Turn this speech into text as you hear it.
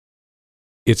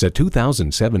It's a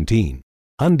 2017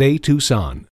 Hyundai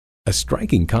Tucson, a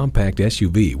striking compact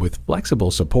SUV with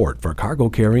flexible support for cargo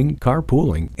carrying,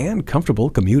 carpooling, and comfortable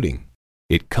commuting.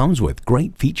 It comes with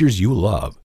great features you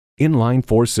love: inline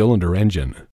 4-cylinder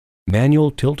engine, manual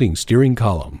tilting steering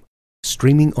column,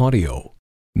 streaming audio,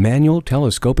 manual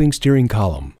telescoping steering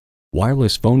column,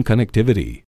 wireless phone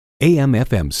connectivity,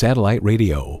 AM/FM satellite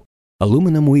radio,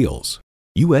 aluminum wheels,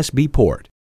 USB port,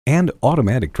 and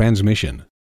automatic transmission.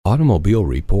 Automobile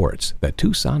reports that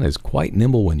Tucson is quite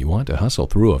nimble when you want to hustle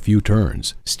through a few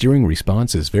turns. Steering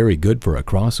response is very good for a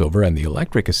crossover, and the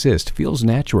electric assist feels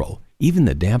natural. Even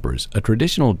the dampers, a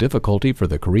traditional difficulty for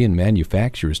the Korean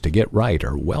manufacturers to get right,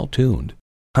 are well tuned.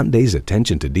 Hyundai's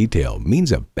attention to detail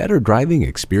means a better driving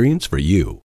experience for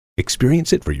you.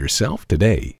 Experience it for yourself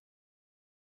today.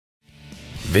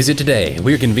 Visit today.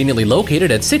 We're conveniently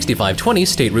located at 6520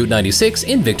 State Route 96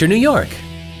 in Victor, New York.